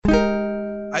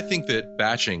I think that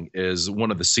batching is one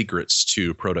of the secrets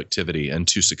to productivity and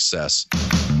to success.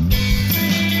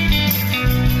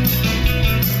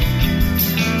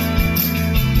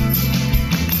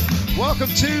 Welcome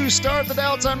to Start the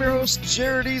Doubts. I'm your host,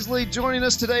 Jared Easley, joining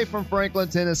us today from Franklin,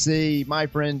 Tennessee. My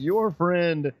friend, your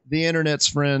friend, the internet's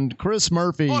friend, Chris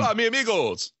Murphy. Hola, mi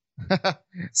amigos.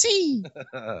 See.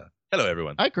 Hello,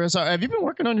 everyone. Hi, Chris. Have you been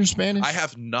working on your Spanish? I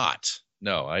have not.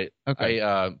 No, Okay.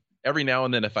 I every now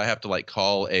and then, if I have to like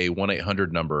call a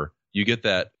 1-800 number, you get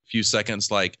that few seconds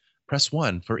like press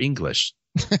 1 for English.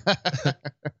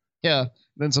 Yeah.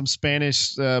 Then some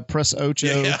Spanish, press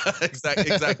ocho. Yeah,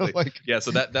 exactly. Yeah, so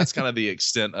that's kind of the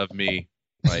extent of my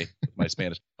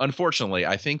Spanish. Unfortunately,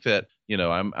 I think that,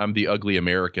 I'm the ugly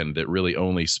American that really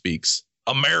only speaks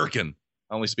American.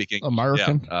 Only speaking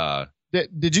American. Yeah.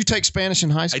 Did you take Spanish in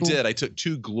high school? I did. I took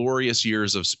 2 glorious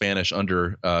years of Spanish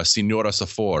under Senora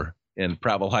Safor in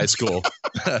Prattville High School.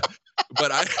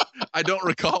 But I don't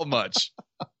recall much.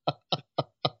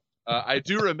 I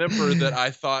do remember that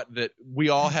I thought that we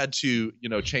all had to,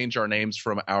 change our names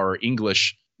from our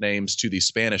English names to the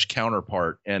Spanish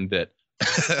counterpart, and that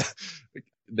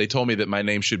they told me that my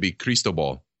name should be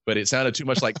Cristobal, but it sounded too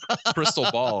much like Crystal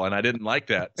Ball, and I didn't like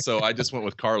that, so I just went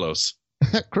with Carlos.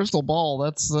 Crystal Ball.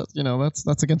 That's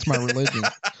against my religion.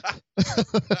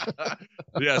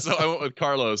 Yeah, so I went with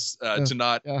Carlos to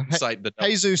not cite the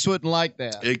Jesus wouldn't like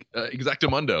that.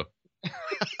 Exactamundo.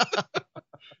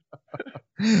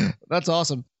 That's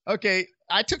awesome. Okay,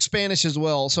 I took Spanish as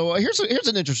well. So here's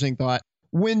an interesting thought.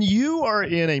 When you are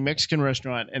in a Mexican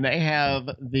restaurant and they have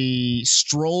the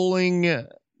strolling,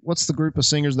 what's the group of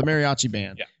singers? The mariachi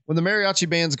band. Yeah. When the mariachi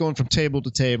band's going from table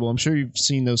to table, I'm sure you've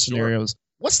seen those scenarios. Sure.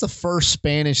 What's the first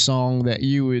Spanish song that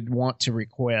you would want to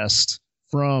request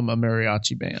from a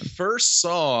mariachi band? First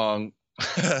song,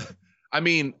 I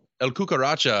mean, El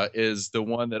Cucaracha is the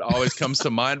one that always comes to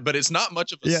mind, but it's not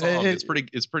much of a song.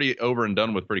 It's pretty over and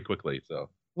done with pretty quickly. So.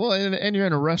 Well, and you're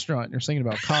in a restaurant and you're singing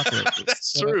about cockroaches.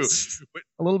 That's true.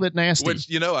 A little bit nasty. Which,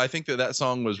 I think that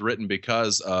song was written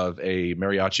because of a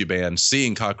mariachi band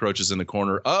seeing cockroaches in the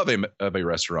corner of a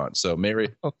restaurant. So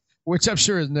which I'm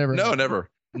sure is never. No, never.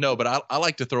 No, but I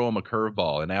like to throw them a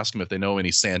curveball and ask them if they know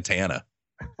any Santana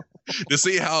to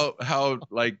see how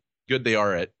like good they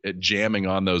are at jamming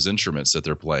on those instruments that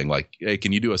they're playing. Like, hey,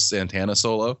 can you do a Santana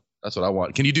solo? That's what I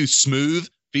want. Can you do Smooth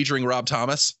featuring Rob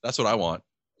Thomas? That's what I want.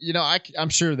 I'm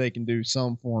sure they can do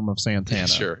some form of Santana.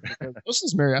 Sure. Most of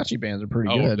these mariachi bands are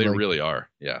pretty good. They really are.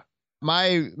 Yeah.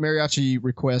 My mariachi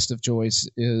request of choice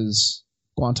is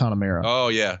Guantanamera. Oh,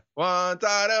 yeah. Guantanamera.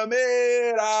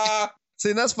 See,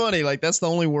 and that's funny. Like, that's the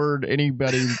only word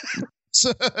anybody,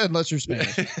 unless you're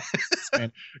Spanish.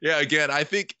 Yeah, again, I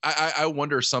think I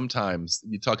wonder sometimes,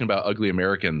 you're talking about ugly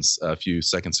Americans a few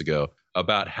seconds ago,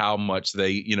 about how much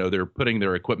they, they're putting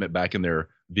their equipment back in their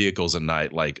vehicles at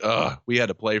night. Like, we had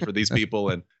to play for these people.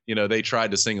 And, they tried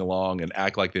to sing along and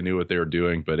act like they knew what they were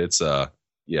doing. But it's,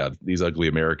 these ugly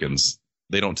Americans,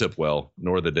 they don't tip well,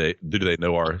 nor do they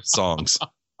know our songs.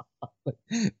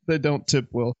 They don't tip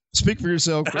well. Speak for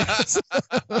yourself, Chris.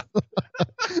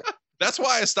 That's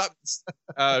why I stopped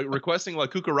requesting La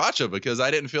Cucaracha, because I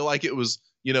didn't feel like it was,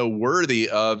 worthy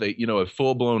of a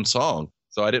full-blown song.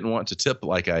 So I didn't want to tip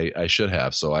like I should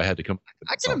have. So I had to come back to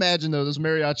that I can imagine, though, those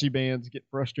mariachi bands get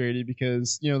frustrated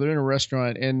because, they're in a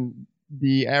restaurant and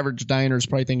the average diner is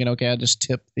probably thinking, okay, I'll just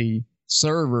tip the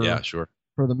server. Yeah, sure.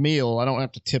 For the meal, I don't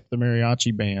have to tip the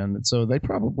mariachi band. And so they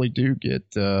probably do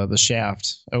get the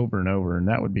shaft over and over, and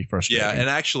that would be frustrating. Yeah, and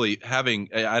actually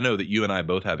I know that you and I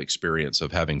both have experience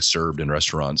of having served in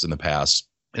restaurants in the past.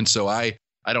 And so I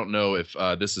don't know if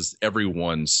this is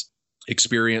everyone's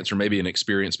experience or maybe an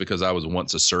experience because I was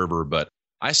once a server, but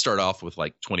I start off with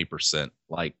like 20%.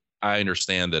 Like, I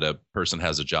understand that a person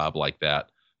has a job like that,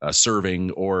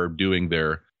 serving or doing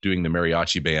the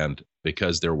mariachi band,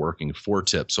 because they're working for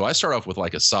tips. So I start off with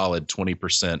like a solid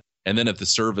 20%. And then if the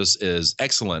service is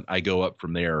excellent, I go up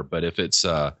from there. But if it's,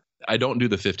 I don't do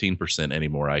the 15%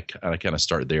 anymore. I kind of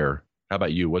start there. How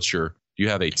about you? Do you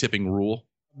have a tipping rule?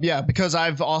 Yeah, because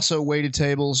I've also waited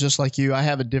tables just like you. I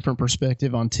have a different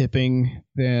perspective on tipping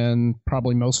than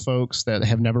probably most folks that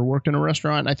have never worked in a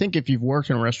restaurant. I think if you've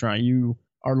worked in a restaurant, you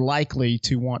are likely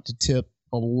to want to tip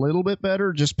a little bit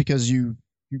better just because you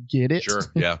get it. Sure,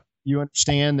 yeah. You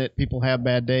understand that people have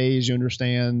bad days. You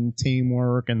understand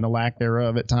teamwork and the lack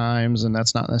thereof at times, and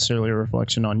that's not necessarily a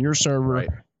reflection on your server. Right.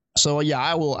 So, yeah,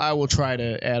 I will try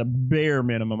to, at a bare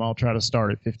minimum, I'll try to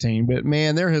start at 15. But,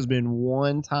 man, there has been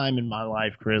one time in my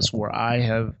life, Chris, where I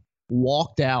have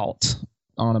walked out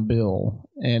on a bill,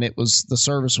 and the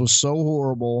service was so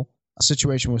horrible. The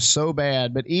situation was so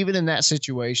bad. But even in that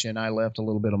situation, I left a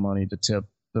little bit of money to tip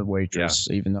the waitress,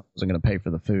 even though I wasn't going to pay for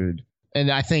the food. And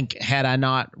I think had I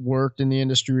not worked in the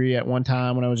industry at one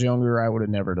time when I was younger, I would have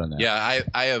never done that. Yeah,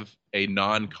 I have a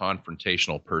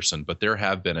non-confrontational person, but there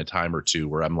have been a time or two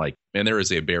where I'm like, man, there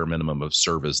is a bare minimum of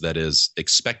service that is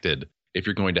expected if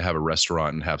you're going to have a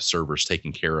restaurant and have servers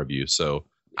taking care of you. So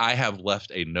I have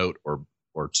left a note or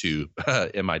two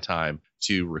in my time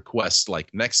to request,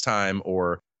 like, next time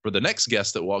or for the next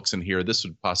guest that walks in here, this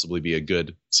would possibly be a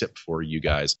good tip for you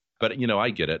guys. But, I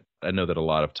get it. I know that a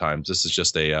lot of times this is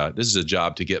just this is a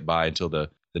job to get by until the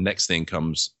next thing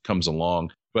comes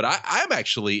along. But I'm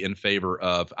actually in favor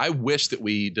of, I wish that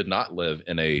we did not live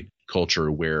in a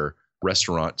culture where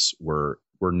restaurants were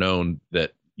known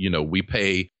that, we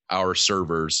pay our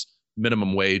servers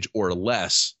minimum wage or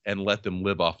less and let them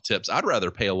live off tips. I'd rather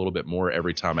pay a little bit more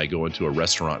every time I go into a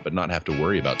restaurant, but not have to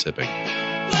worry about tipping.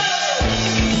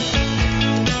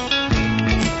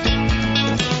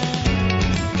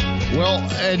 Well,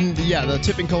 and yeah, the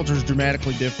tipping culture is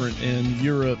dramatically different in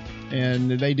Europe,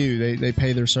 and they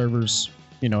pay their servers,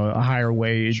 a higher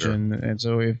wage, sure. and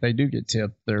so if they do get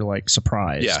tipped, they're like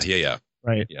surprised. Yeah.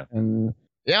 Right. Yeah. And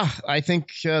yeah, I think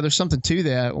there's something to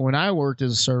that. When I worked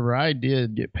as a server, I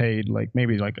did get paid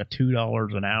maybe a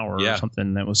 $2 an hour or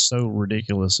something that was so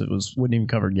ridiculous wouldn't even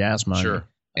cover gas money. Sure.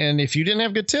 And if you didn't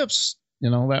have good tips,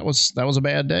 that was a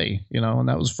bad day, and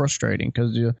that was frustrating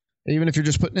because even if you're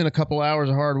just putting in a couple hours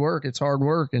of hard work, it's hard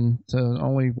work, and to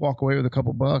only walk away with a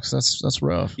couple bucks, that's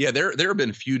rough. Yeah, there have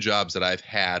been few jobs that I've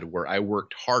had where I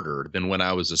worked harder than when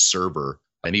I was a server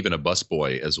and even a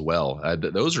busboy as well.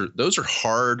 Those are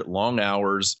hard, long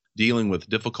hours dealing with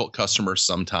difficult customers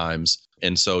sometimes,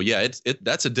 and so yeah,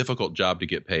 that's a difficult job to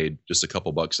get paid just a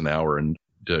couple bucks an hour and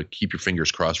to keep your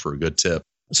fingers crossed for a good tip.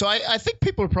 So I think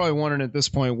people are probably wondering at this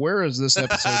point, where is this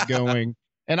episode going?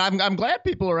 And I'm glad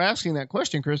people are asking that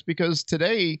question, Chris, because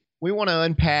today we want to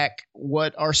unpack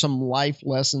what are some life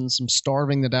lessons, some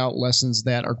starving it out lessons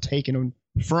that are taken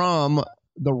from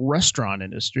the restaurant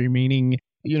industry, meaning,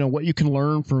 what you can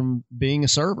learn from being a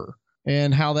server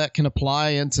and how that can apply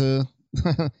into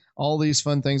all these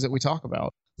fun things that we talk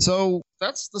about. So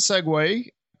that's the segue.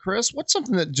 Chris, what's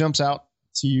something that jumps out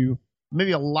to you,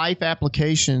 maybe a life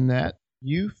application that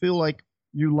you feel like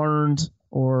you learned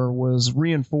or was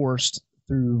reinforced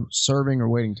through serving or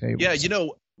waiting tables? Yeah,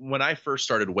 when I first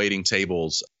started waiting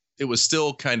tables, it was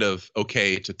still kind of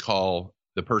okay to call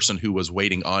the person who was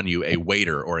waiting on you a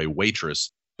waiter or a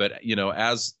waitress. But,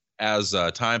 as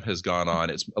time has gone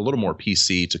on, it's a little more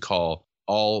PC to call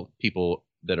all people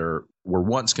that were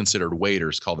once considered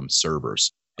waiters, call them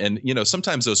servers. And,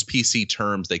 sometimes those PC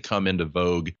terms, they come into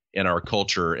vogue in our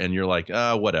culture and you're like,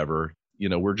 whatever,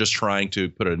 we're just trying to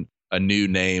put a new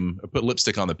name, put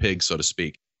lipstick on the pig, so to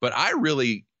speak. But I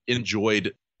really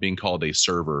enjoyed being called a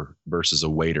server versus a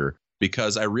waiter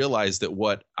because I realized that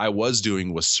what I was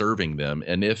doing was serving them.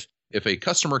 And if a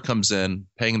customer comes in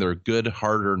paying their good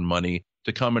hard-earned money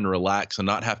to come and relax and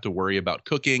not have to worry about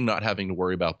cooking, not having to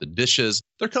worry about the dishes,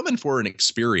 they're coming for an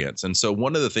experience. And so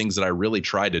one of the things that I really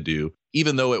tried to do,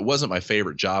 even though it wasn't my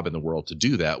favorite job in the world to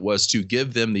do that, was to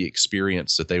give them the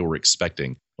experience that they were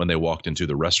expecting when they walked into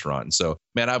the restaurant. And so,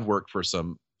 man, I've worked for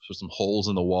some holes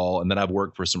in the wall, and then I've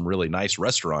worked for some really nice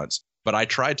restaurants. But I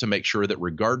tried to make sure that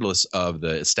regardless of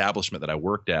the establishment that I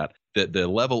worked at, that the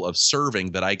level of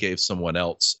serving that I gave someone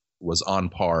else was on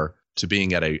par to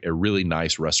being at a really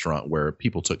nice restaurant where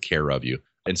people took care of you.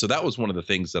 And so that was one of the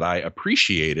things that I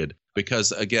appreciated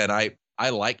because, again, I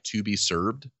like to be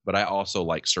served, but I also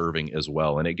like serving as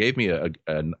well. And it gave me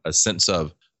a sense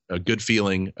of a good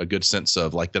feeling, a good sense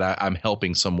of like that I'm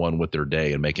helping someone with their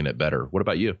day and making it better. What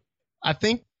about you? I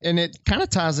think, and it kind of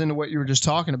ties into what you were just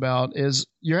talking about, is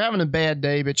you're having a bad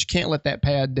day, but you can't let that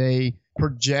bad day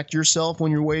project yourself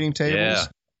when you're waiting tables. Yeah.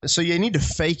 So you need to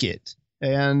fake it.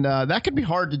 And that can be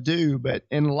hard to do, but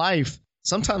in life,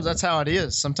 sometimes that's how it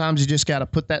is. Sometimes you just got to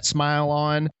put that smile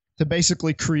on to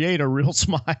basically create a real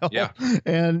smile. Yeah.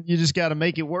 And you just got to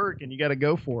make it work and you got to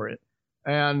go for it.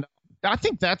 And I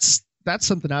think that's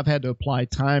something I've had to apply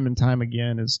time and time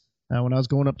again is when I was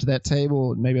going up to that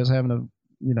table, maybe I was having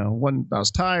when I was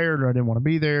tired or I didn't want to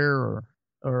be there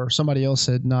or somebody else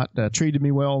had not treated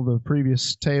me well the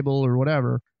previous table or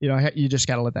whatever, you just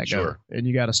got to let that Sure. go. And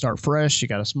you got to start fresh. You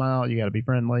got to smile. You got to be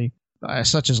friendly.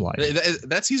 Such is life.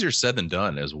 That's easier said than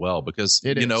done as well, because,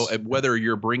 whether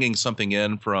you're bringing something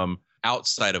in from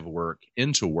outside of work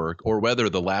into work or whether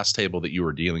the last table that you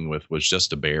were dealing with was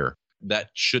just a bear, that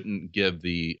shouldn't give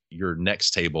your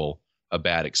next table a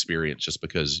bad experience just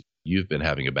because you've been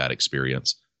having a bad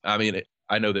experience. I mean,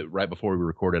 I know that right before we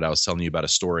recorded, I was telling you about a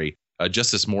story.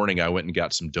 Just this morning, I went and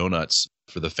got some donuts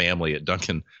for the family at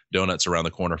Dunkin' Donuts around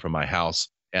the corner from my house.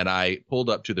 And I pulled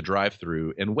up to the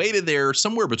drive-through and waited there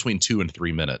somewhere between 2 and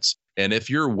 3 minutes. And if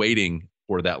you're waiting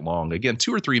for that long, again,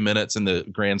 2 or 3 minutes in the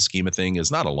grand scheme of thing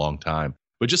is not a long time.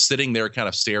 But just sitting there kind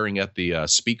of staring at the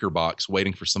speaker box,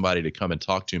 waiting for somebody to come and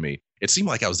talk to me, it seemed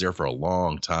like I was there for a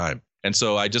long time. And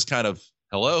so I just kind of,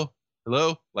 hello.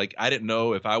 Like I didn't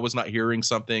know if I was not hearing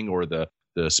something or the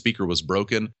speaker was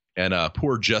broken. And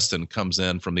poor Justin comes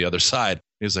in from the other side.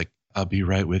 He's like, I'll be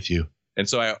right with you. And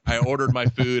so I ordered my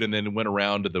food and then went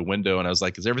around to the window and I was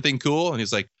like, is everything cool? And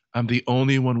he's like, I'm the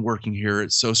only one working here.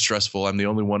 It's so stressful. I'm the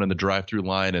only one in the drive-through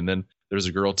line. And then there's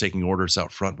a girl taking orders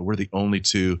out front, but we're the only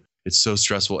two. It's so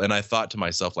stressful. And I thought to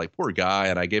myself, like, poor guy.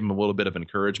 And I gave him a little bit of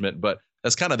encouragement, but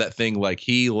that's kind of that thing. Like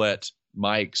he let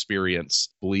my experience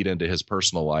bleed into his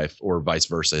personal life or vice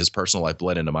versa. His personal life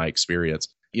bled into my experience.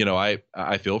 You know,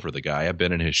 I feel for the guy. I've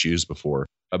been in his shoes before.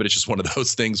 But it's just one of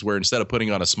those things where instead of putting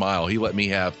on a smile, he let me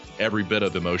have every bit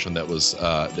of emotion that was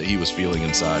that he was feeling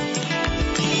inside.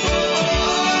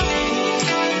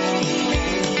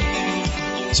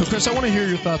 So, Chris, I want to hear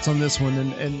your thoughts on this one.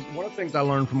 And one of the things I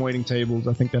learned from waiting tables,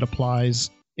 I think that applies,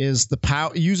 is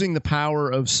using the power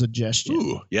of suggestion.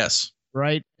 Ooh, yes.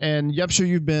 Right. And I'm sure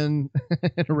you've been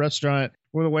in a restaurant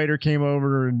where the waiter came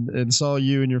over and saw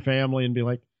you and your family and be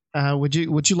like, would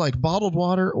you like bottled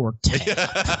water or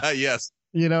tap? Yes.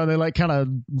 You know, and they like kind of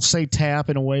say tap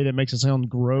in a way that makes it sound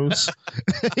gross.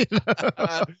 You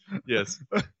know? Yes.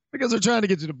 Because they're trying to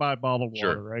get you to buy bottled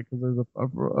water, Sure. right? Because there's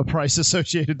a price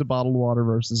associated to bottled water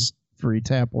versus free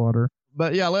tap water.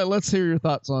 But yeah, let's hear your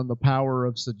thoughts on the power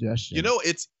of suggestion. You know,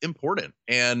 it's important.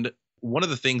 And one of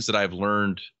the things that I've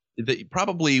learned that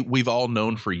probably we've all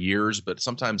known for years, but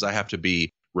sometimes I have to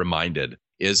be reminded,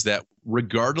 is that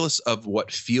regardless of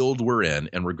what field we're in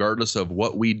and regardless of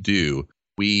what we do,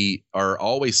 we are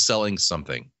always selling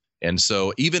something. And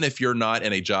so even if you're not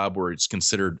in a job where it's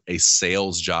considered a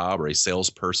sales job or a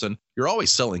salesperson, you're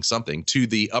always selling something. To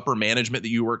the upper management that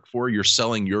you work for, you're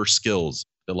selling your skills.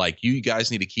 That like, you guys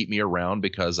need to keep me around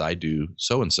because I do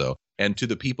so-and-so. And to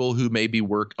the people who maybe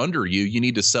work under you, you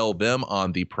need to sell them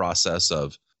on the process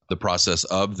of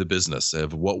the business,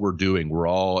 of what we're doing. We're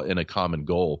all in a common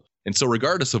goal. And so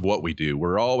regardless of what we do,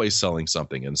 we're always selling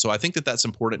something. And so I think that that's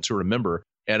important to remember.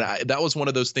 And that was one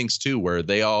of those things, too, where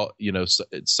they all, you know,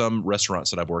 some restaurants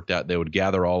that I've worked at, they would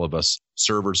gather all of us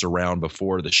servers around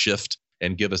before the shift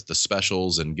and give us the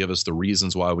specials and give us the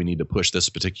reasons why we need to push this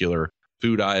particular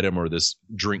food item or this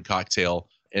drink cocktail.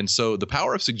 And so the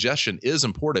power of suggestion is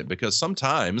important because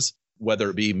sometimes, whether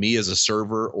it be me as a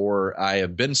server or I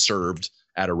have been served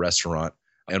at a restaurant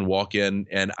and walk in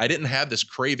and I didn't have this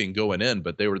craving going in,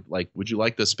 but they were like, would you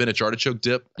like the spinach artichoke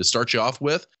dip to start you off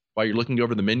with while you're looking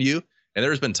over the menu? And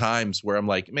there's been times where I'm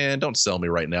like, man, don't sell me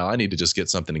right now. I need to just get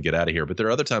something to get out of here. But there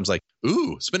are other times like,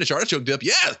 ooh, spinach artichoke dip.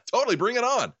 Yeah, totally. Bring it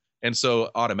on. And so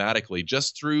automatically,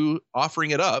 just through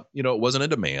offering it up, you know, it wasn't a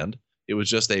demand. It was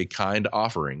just a kind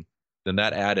offering. Then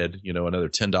that added, you know, another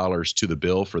 $10 to the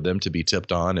bill for them to be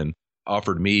tipped on and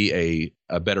offered me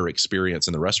a better experience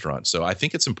in the restaurant. So I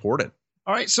think it's important.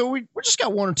 All right. So we just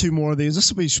got one or two more of these. This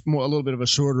will be a little bit of a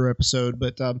shorter episode.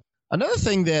 But another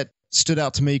thing that stood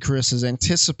out to me, Chris, is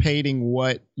anticipating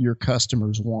what your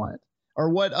customers want or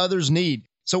what others need.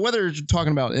 So whether you're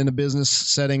talking about in a business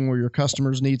setting where your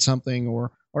customers need something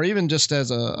or even just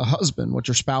as a husband, what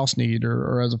your spouse need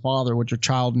or as a father, what your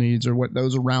child needs or what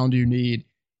those around you need,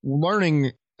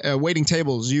 learning waiting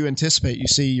tables, you anticipate, you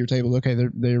see your table, okay,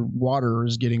 their water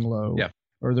is getting low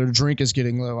or their drink is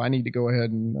getting low. I need to go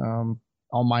ahead and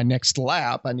on my next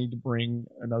lap, I need to bring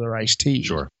another iced tea.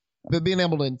 Sure. But being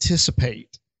able to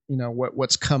anticipate, you know,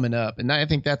 what's coming up. And I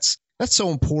think that's so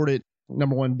important.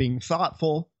 Number one, being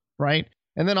thoughtful, right?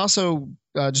 And then also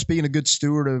just being a good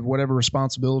steward of whatever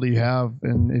responsibility you have.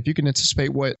 And if you can anticipate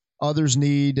what others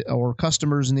need or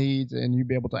customers need, and you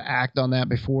be able to act on that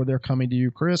before they're coming to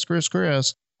you, Chris,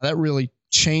 that really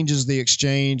changes the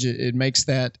exchange. It makes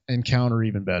that encounter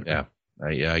even better. Yeah,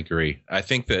 I agree. I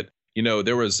think that, you know,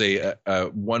 there was a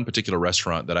one particular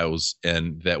restaurant that I was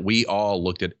in that we all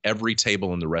looked at every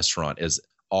table in the restaurant as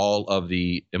all of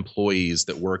the employees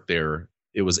that work there.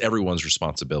 It was everyone's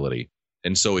responsibility.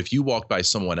 And so if you walked by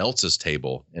someone else's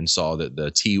table and saw that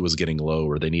the tea was getting low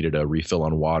or they needed a refill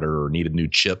on water or needed new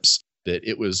chips, that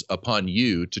it was upon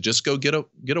you to just go get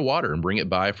a water and bring it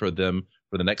by for them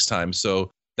for the next time.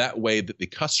 So that way that the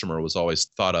customer was always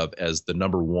thought of as the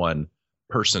number one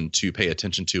person to pay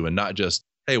attention to and not just,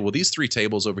 hey, well, these three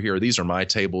tables over here, these are my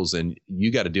tables and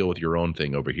you got to deal with your own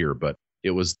thing over here. But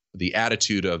it was the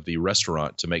attitude of the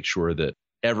restaurant to make sure that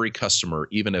every customer,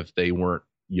 even if they weren't,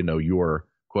 you know, your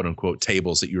quote unquote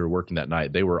tables that you were working that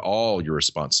night, they were all your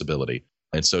responsibility.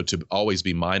 And so to always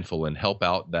be mindful and help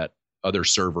out that other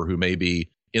server who may be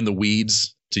in the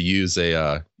weeds, to use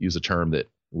a term that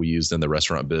we used in the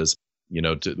restaurant biz.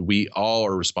 We all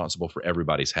are responsible for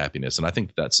everybody's happiness. And I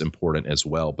think that's important as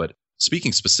well. But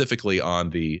speaking specifically on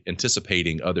the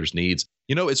anticipating others' needs,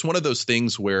 it's one of those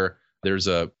things where there's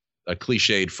a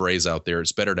cliched phrase out there.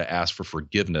 It's better to ask for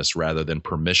forgiveness rather than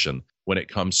permission when it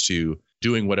comes to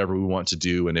doing whatever we want to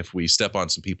do. And if we step on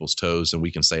some people's toes, and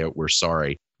we can say we're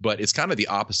sorry. But it's kind of the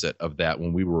opposite of that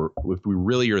if we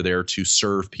really are there to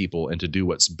serve people and to do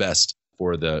what's best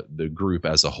for the group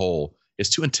as a whole, is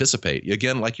to anticipate.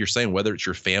 Again, like you're saying, whether it's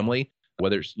your family,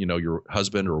 whether it's, your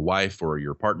husband or wife or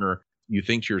your partner, you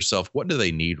think to yourself, what do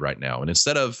they need right now? And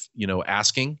instead of,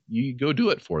 asking, you go do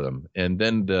it for them. And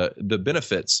then the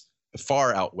benefits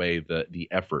far outweigh the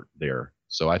effort there.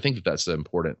 So I think that's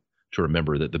important to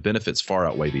remember, that the benefits far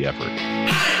outweigh the effort.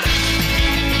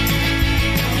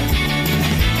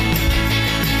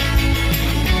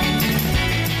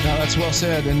 No, that's well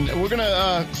said. And we're going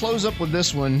to close up with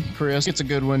this one, Chris. It's a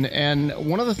good one. And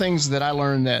one of the things that I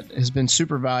learned that has been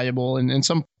super valuable, and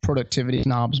some productivity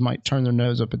snobs might turn their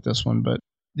nose up at this one, but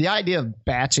the idea of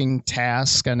batching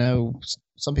tasks, I know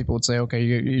some people would say, okay,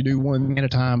 you do one at a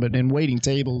time, but in waiting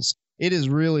tables, it is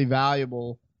really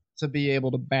valuable to be able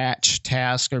to batch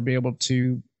tasks or be able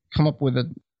to come up with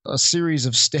a series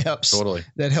of steps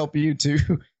that help you to,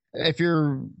 if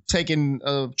you're taking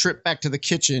a trip back to the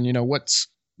kitchen,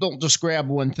 don't just grab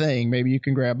one thing. Maybe you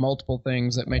can grab multiple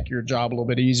things that make your job a little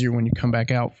bit easier when you come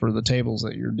back out for the tables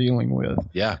that you're dealing with.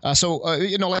 Yeah. So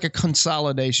like a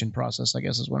consolidation process, I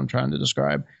guess is what I'm trying to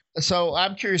describe. So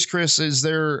I'm curious, Chris, is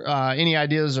there any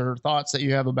ideas or thoughts that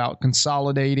you have about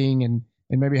consolidating and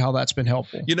maybe how that's been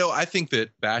helpful? I think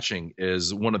that batching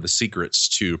is one of the secrets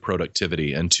to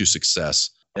productivity and to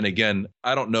success. And again,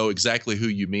 I don't know exactly who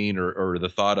you mean or the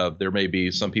thought of. There may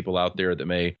be some people out there that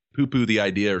may poo-poo the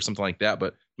idea or something like that.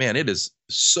 But man, it is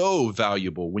so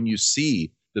valuable when you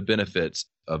see the benefits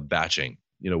of batching,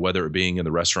 whether it being in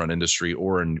the restaurant industry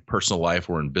or in personal life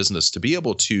or in business, to be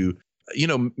able to,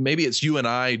 maybe it's you and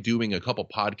I doing a couple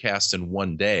podcasts in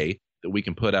one day that we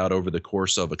can put out over the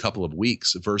course of a couple of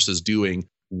weeks versus doing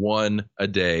one a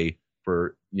day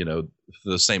for,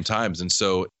 the same times. And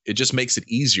so it just makes it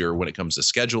easier when it comes to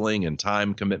scheduling and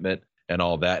time commitment and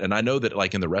all that. And I know that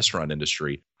like in the restaurant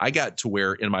industry, I got to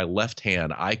where in my left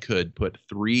hand, I could put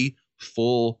 3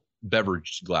 full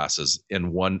beverage glasses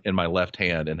in my left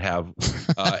hand and have,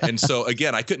 and so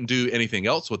again, I couldn't do anything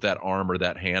else with that arm or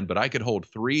that hand, but I could hold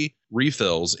 3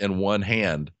 refills in one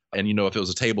hand. And, if it was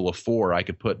a table of 4, I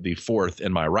could put the 4th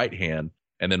in my right hand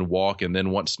and then walk. And then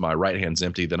once my right hand's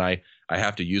empty, then I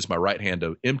have to use my right hand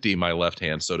to empty my left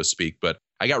hand, so to speak. But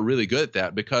I got really good at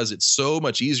that because it's so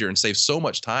much easier and saves so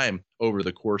much time over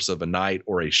the course of a night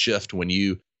or a shift when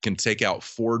you can take out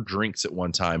 4 drinks at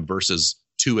one time versus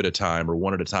 2 at a time or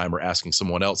 1 at a time, or asking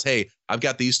someone else, hey, I've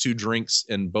got these 2 drinks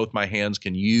in both my hands.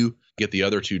 Can you get the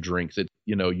other 2 drinks? That,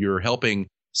 you're helping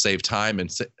save time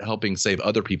and helping save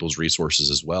other people's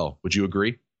resources as well. Would you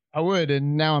agree? I would.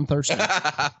 And now I'm thirsty.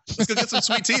 Let's go get some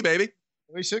sweet tea, baby.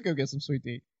 We should go get some sweet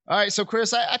tea. All right. So,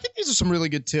 Chris, I think these are some really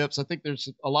good tips. I think there's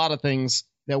a lot of things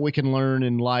that we can learn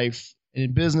in life,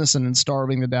 in business, and in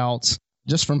Starving the Doubts,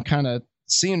 just from kind of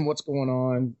seeing what's going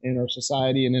on in our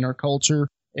society and in our culture.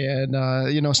 And,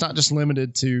 it's not just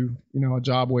limited to, a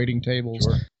job waiting tables.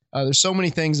 Sure. There's so many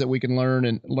things that we can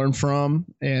learn from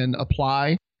and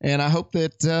apply. And I hope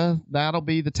that that'll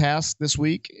be the task this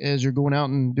week as you're going out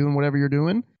and doing whatever you're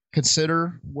doing.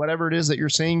 Consider whatever it is that you're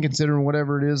seeing, consider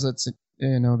whatever it is that's,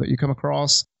 that you come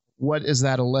across. What is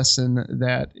that a lesson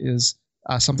that is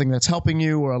something that's helping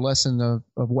you, or a lesson of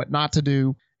what not to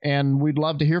do? And we'd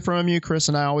love to hear from you. Chris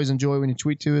and I always enjoy when you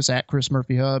tweet to us at Chris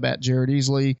Murphy Hub, at Jared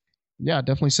Easley. Yeah,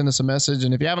 definitely send us a message.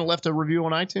 And if you haven't left a review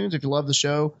on iTunes, if you love the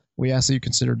show, we ask that you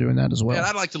consider doing that as well. And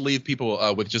I'd like to leave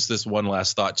people with just this one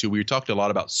last thought too. We talked a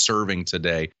lot about serving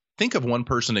today. Think of one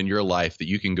person in your life that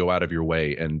you can go out of your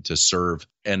way and to serve.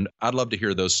 And I'd love to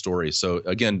hear those stories. So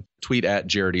again, tweet at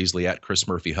Jared Easley, at Chris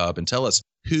Murphy Hub, and tell us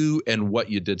who and what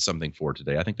you did something for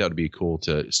today. I think that would be cool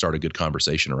to start a good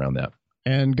conversation around that.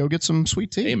 And go get some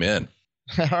sweet tea. Amen.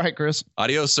 All right, Chris.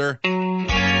 Adios, sir.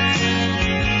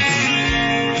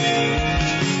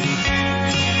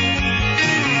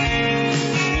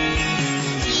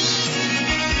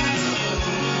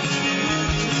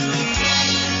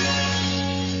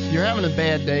 You're having a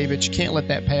bad day, but you can't let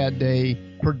that bad day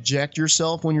project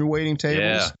yourself when you're waiting tables.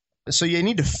 Yeah. So you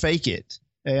need to fake it.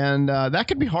 And that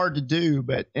can be hard to do,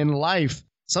 but in life,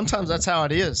 sometimes that's how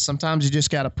it is. Sometimes you just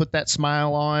got to put that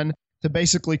smile on to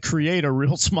basically create a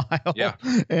real smile. Yeah.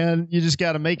 And you just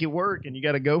got to make it work, and you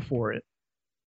got to go for it.